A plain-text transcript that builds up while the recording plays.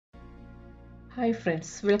Hi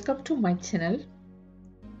friends, welcome to my channel.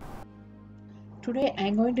 Today I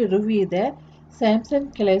am going to review the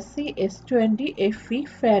Samsung Galaxy S20 FE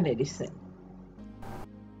Fan Edition.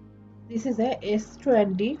 This is a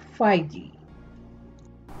S20 5G.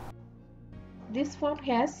 This phone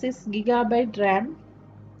has 6GB RAM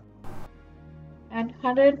and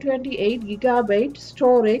 128GB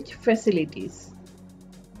storage facilities.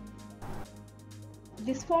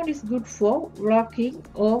 This phone is good for vlogging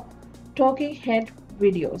or talking head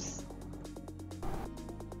videos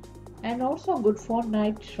and also good for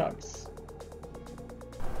night shots.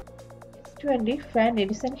 S20 Fan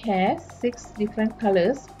Edition has 6 different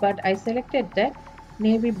colors, but I selected the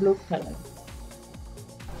navy blue color.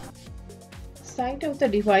 Side of the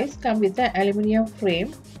device comes with an aluminium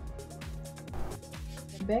frame.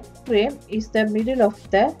 The back frame is the middle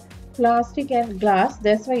of the plastic and glass,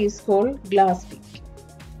 that's why it's called glass-stick.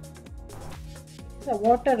 It's a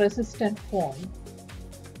water resistant phone.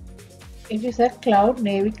 It is a cloud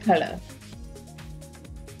navy color.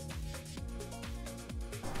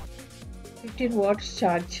 15 watts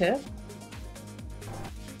charger.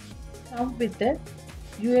 Comes with the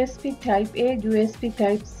USB Type A, USB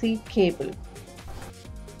Type C cable.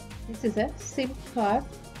 This is a SIM card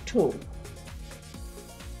tool.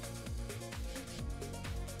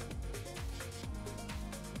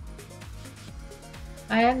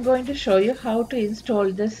 I am going to show you how to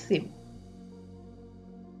install the SIM.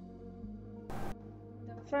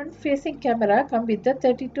 The front facing camera comes with the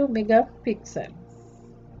 32 megapixel.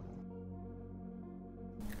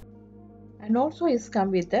 And also it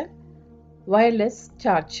comes with a wireless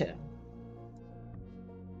charger.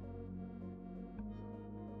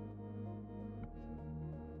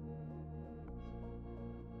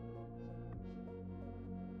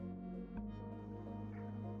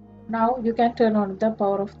 Now you can turn on the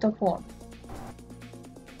power of the phone.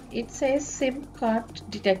 It says SIM card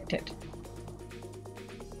detected.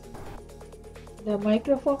 The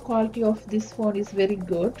microphone quality of this phone is very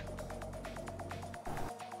good.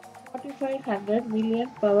 4500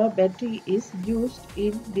 mAh battery is used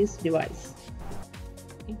in this device.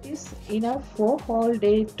 It is enough for whole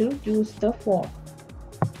day to use the phone.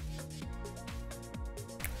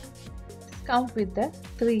 It comes with the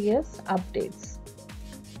 3 years updates.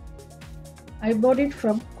 I bought it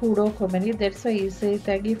from Kudo company, that's why I say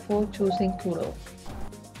thank you for choosing Kudo.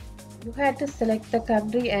 You had to select the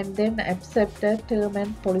country and then accept the term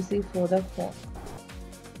and policy for the phone.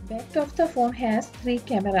 Back of the phone has 3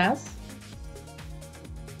 cameras.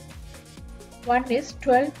 One is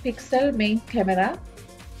 12 pixel main camera.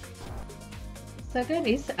 Second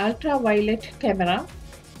is ultraviolet camera.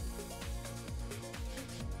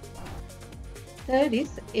 Third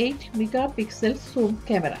is 8 megapixel zoom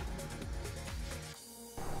camera.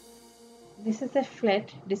 This is a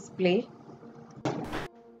flat display.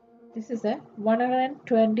 This is a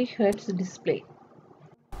 120 Hz display.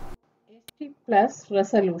 HD plus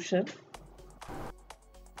resolution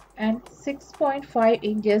and 6.5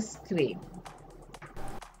 inches screen.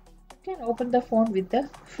 You can open the phone with the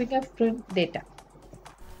fingerprint data.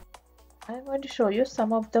 I am going to show you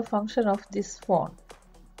some of the function of this phone.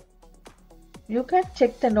 You can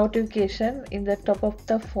check the notification in the top of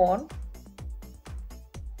the phone.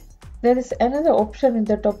 There is another option in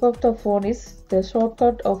the top of the phone is the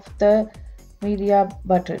shortcut of the media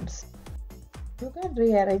buttons. You can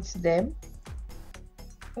rearrange them.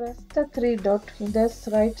 Press the 3 dot in the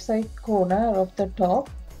right side corner of the top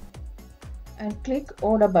and click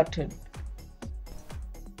order button.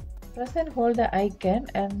 Press and hold the icon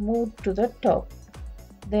and move to the top.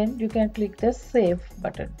 Then you can click the save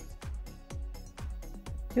button.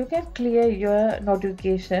 You can clear your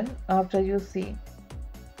notification after you see.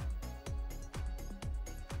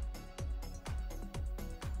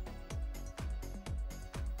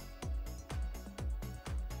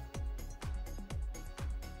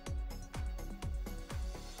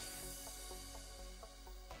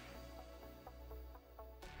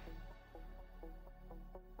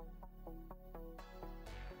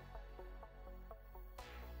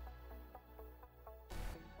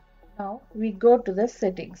 Now we go to the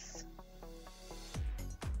settings.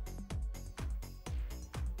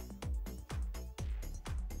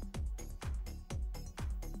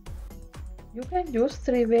 You can use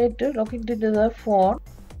 3 ways to log into the phone.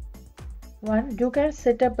 One, you can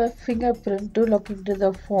set up a fingerprint to log into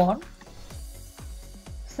the phone.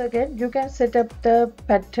 Second, you can set up the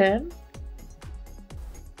pattern.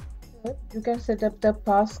 Third, you can set up the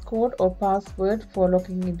passcode or password for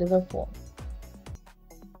logging into the phone.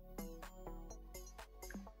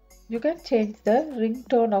 You can change the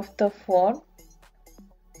ringtone of the phone.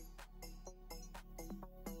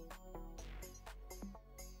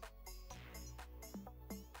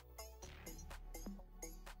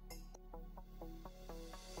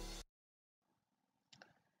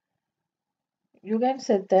 You can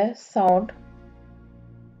set the sound.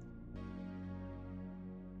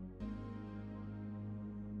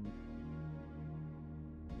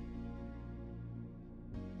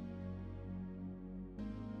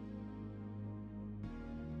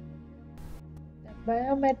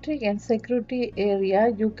 Biometric and security area,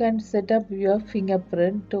 you can set up your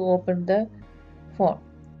fingerprint to open the phone.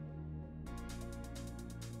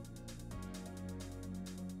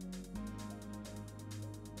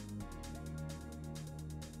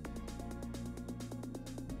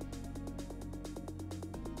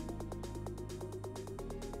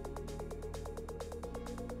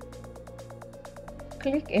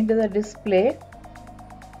 Click into the display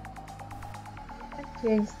and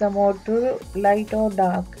change the mode to light or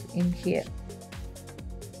dark in here.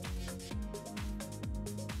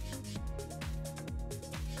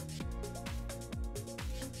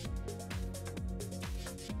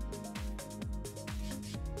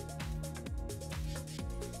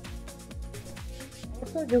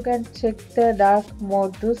 Also, you can check the dark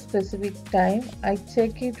mode to specific time. I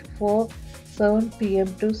check it for 7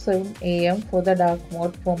 p.m. to 7 a.m. for the dark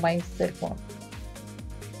mode for my cell phone.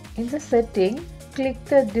 In the setting, click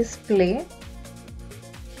the display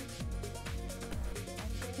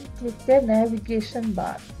and click the navigation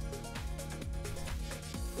bar.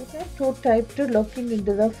 You can type to log in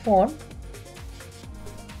into the phone.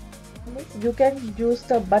 You can use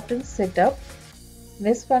the button setup.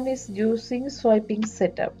 Next one is using swiping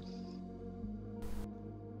setup.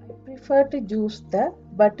 I prefer to use the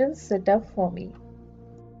button setup for me.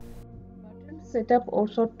 Button setup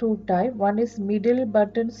also two type. One is middle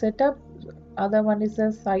button setup, other one is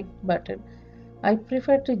a side button. I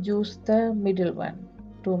prefer to use the middle one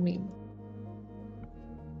to me.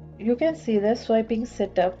 You can see the swiping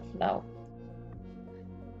setup now.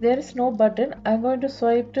 There is no button. I'm going to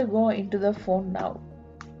swipe to go into the phone now.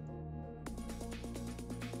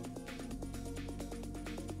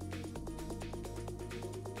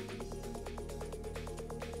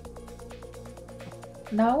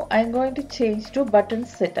 Now I'm going to change to button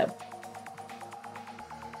setup.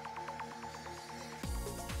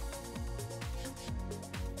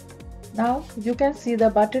 Now you can see the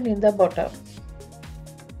button in the bottom.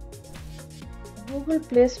 Google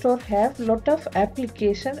Play Store have lot of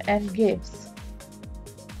application and games.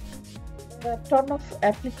 There are ton of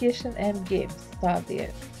application and games are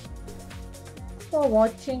there. Thanks for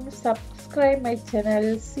watching. Subscribe my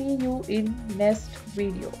channel. See you in next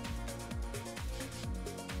video.